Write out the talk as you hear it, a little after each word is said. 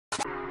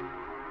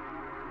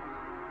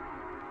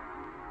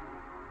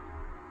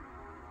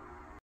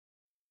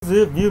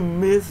if you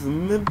miss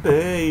me,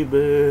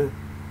 baby,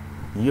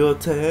 you'll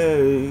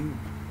take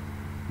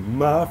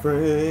my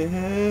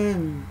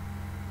friend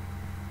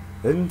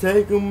and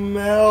take him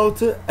out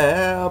to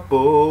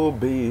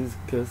Applebee's,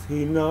 'cause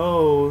he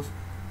knows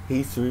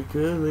he's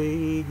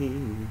secretly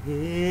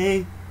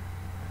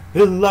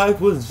his life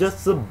was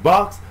just a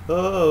box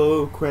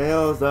of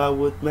crowns. I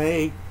would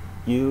make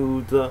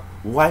you the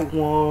white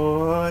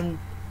one,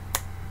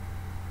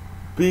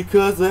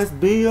 because let's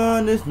be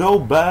honest,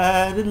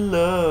 nobody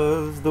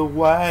loves the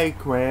white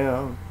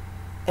crown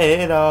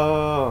at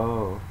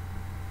all.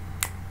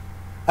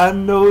 I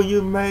know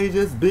you may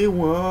just be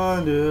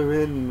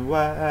wondering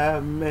why I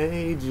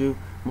made you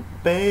my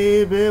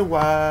baby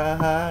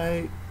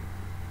white.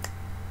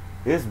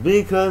 It's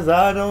because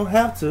I don't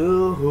have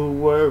to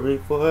worry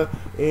for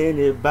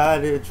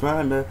anybody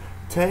trying to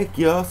take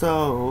your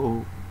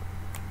soul.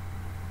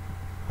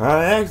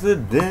 I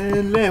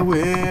accidentally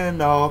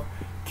went off,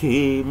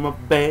 keep my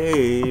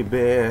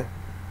baby.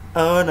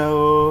 Oh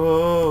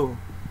no.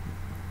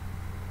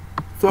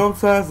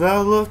 Sometimes I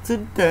love to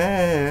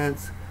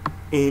dance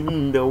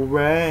in the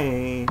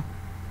rain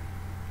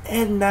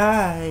at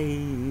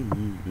night.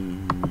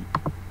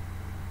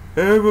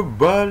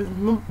 Everybody's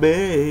my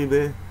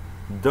baby.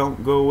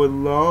 Don't go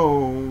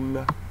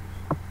alone.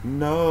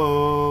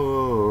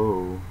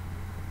 No.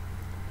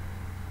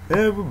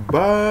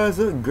 Everybody's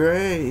a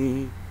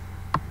great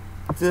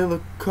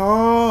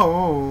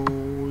silicone,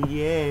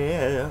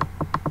 yeah.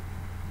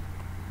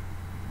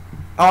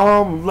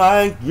 I'm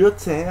like your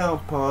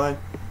tampon.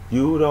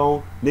 You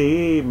don't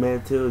need me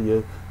till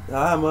your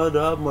time of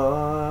the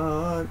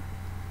month.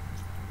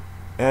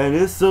 And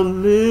it's a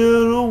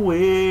little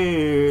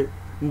weird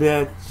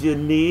that you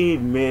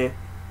need me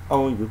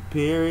on your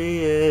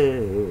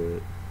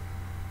period.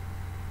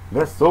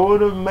 That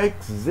sort of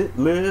makes it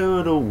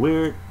little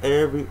weird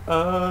every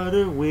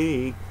other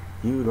week.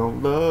 You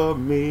don't love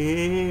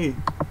me,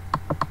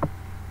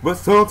 but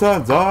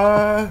sometimes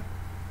I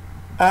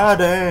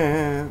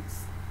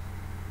dance.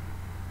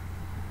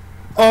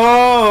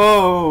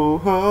 Oh,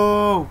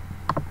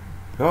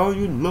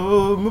 you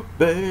love me,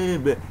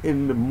 baby,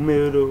 in the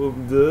middle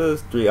of the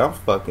street. I'm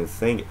fucking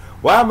singing.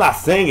 Why am I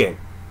singing?